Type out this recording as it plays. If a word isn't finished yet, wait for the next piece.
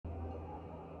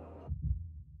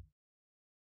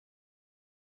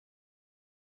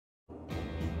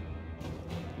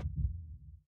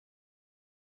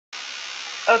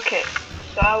Okay,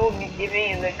 so I will be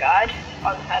giving you the guide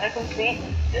on how to complete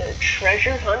the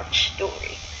treasure hunt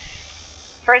story.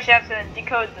 First you have to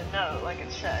decode the note like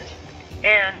it says.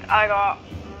 And I got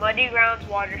Muddy Grounds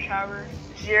Water Tower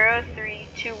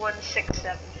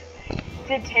 032167. It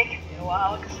did take me a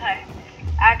while because I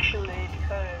actually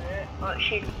decoded it on a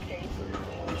sheet of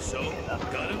paper. So,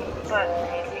 got him? But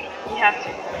you have to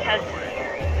head to the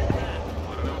area.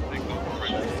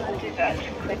 So I'll do that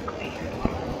quickly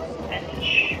and just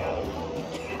show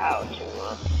how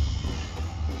to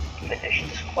finish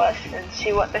this quest and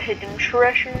see what the hidden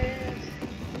treasure is.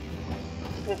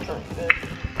 It's like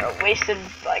I wasted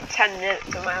like 10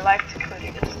 minutes of my life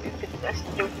decoding this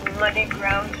stupid Muddy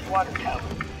Grounds Water Tower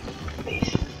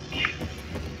base.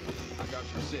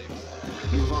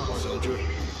 Move on, soldier.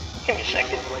 Give me a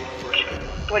second.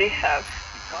 What do you have?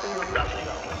 Nothing.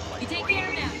 You take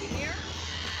care now, you hear?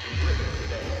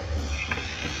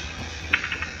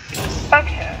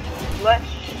 Okay, let's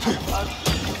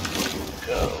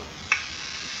go.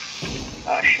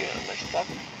 Oh shoot, I messed up.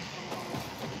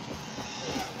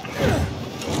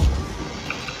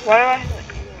 Why do I have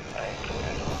like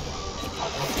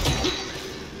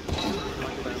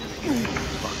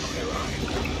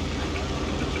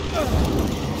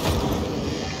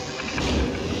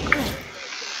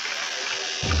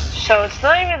so it's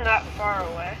not even that far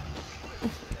away.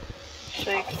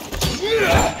 So you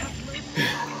can...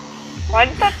 Why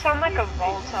did that sound like a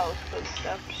volatile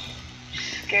footsteps?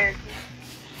 Scared me.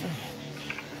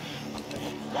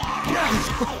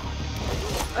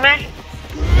 Imagine.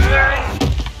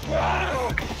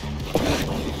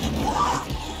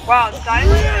 Wow,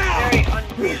 silence is very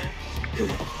unreal.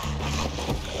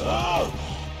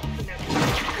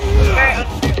 Very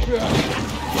unreal.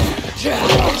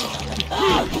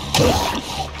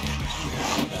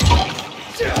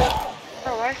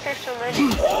 Oh, why is there so many?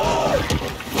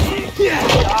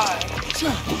 Die.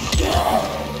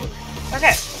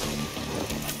 Okay.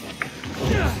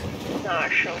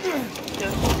 Not sure.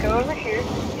 Just go over here,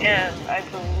 and I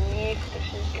believe this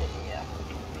is good, yeah.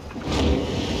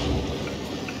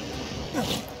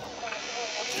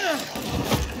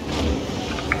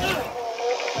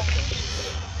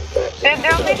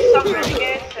 There'll be some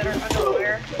renegades that are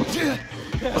unaware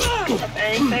of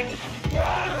anything.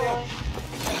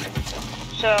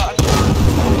 So I'm just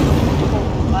gonna pull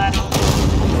the flat on.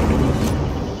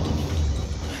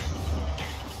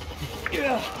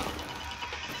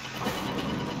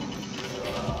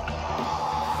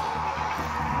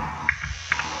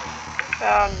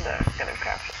 I'm not gonna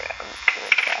craft it. I'm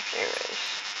gonna craft arrows.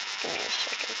 Give me a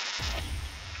second.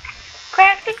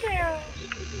 Crafting arrows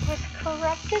was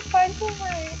corrupted by the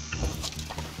light.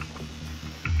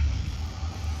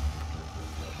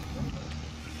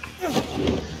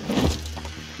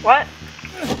 What?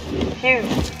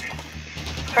 Huge.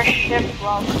 Press shift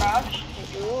while crouched to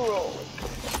do a roll.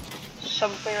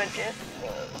 Something I did.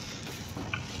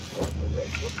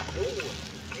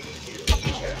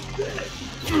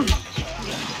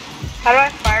 How do I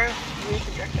fire 3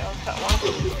 projectiles at once?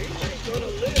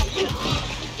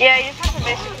 Yeah, you just have to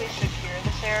basically secure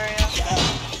this area.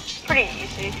 Pretty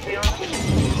easy, to be honest.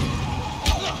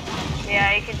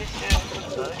 Yeah, you can just do it with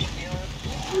the bow, to be honest.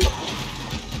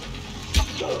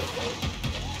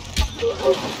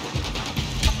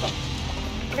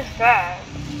 What is that?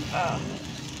 Oh.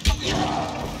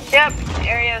 Yep, the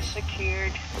area is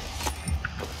secured.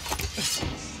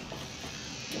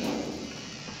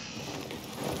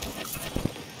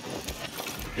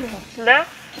 Now,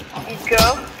 you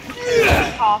go to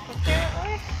the top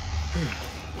apparently.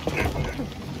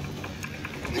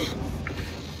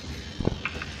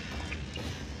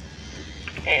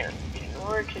 And in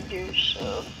order to do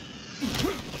so,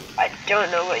 I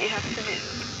don't know what you have to do.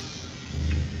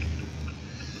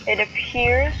 It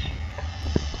appears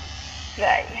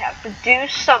that you have to do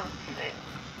something.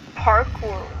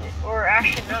 Parkour, or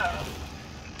actually no.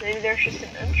 Maybe there's just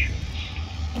an entrance.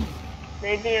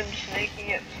 Maybe I'm just making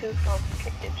it too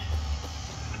complicated.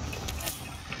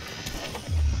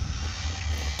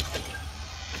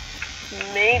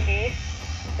 Maybe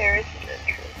there is an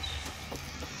entrance.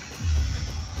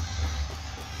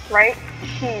 Right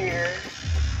here.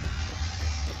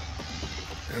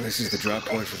 And this is the drop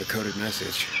point for the coded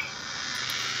message.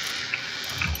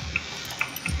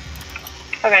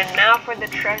 Okay, now for the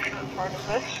treasure part of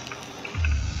this.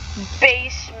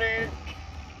 Basement.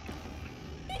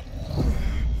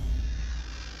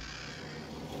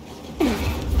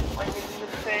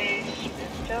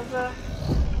 Basement of a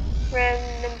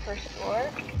random person or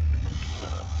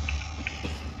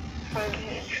find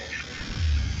hidden treasure.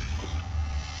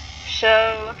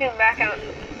 So looking back at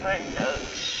my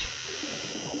notes,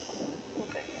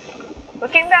 okay.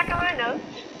 Looking back at my notes,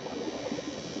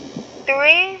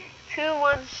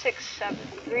 32167.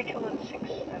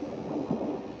 32167.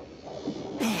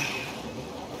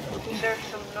 These are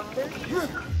some numbers.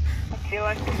 I feel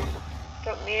like they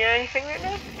don't mean anything right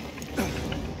now.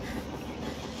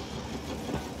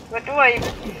 What do I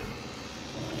even do?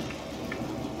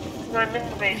 I'm in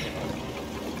the basement.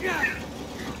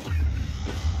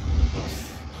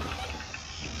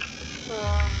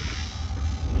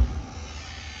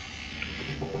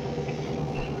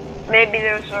 Maybe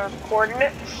those are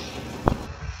coordinates.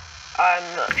 I'm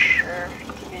not sure,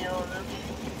 to be honest.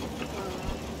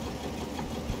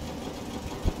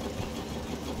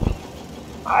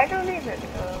 I don't even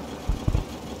know.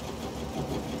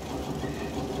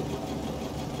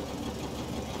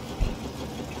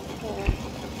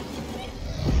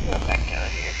 Go back down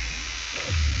here.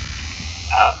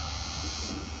 Oh,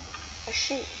 I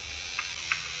see.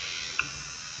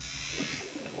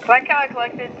 Like how I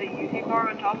collected the UV bar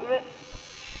on top of it.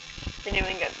 Didn't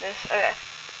even get this. Okay.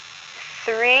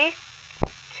 3,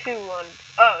 2, 1.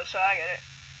 Oh, so I get it.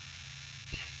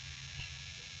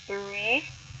 3,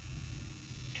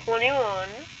 21,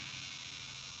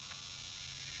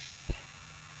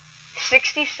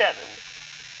 67.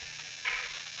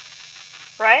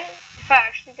 Right? If I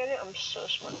actually get it, I'm so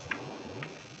smart.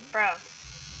 Bro.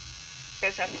 You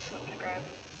guys have to subscribe.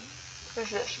 What is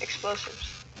this? Explosives.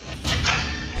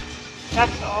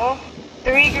 That's all?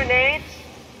 3 grenades?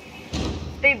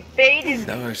 They baited.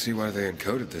 Now I see why they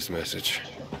encoded this message.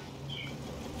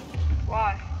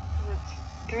 Why? 'Cause it's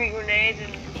 3 grenades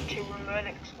and 2 remote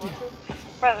explosives?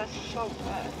 Bro, that's so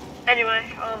bad. Anyway,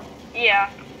 yeah.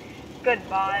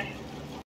 Goodbye.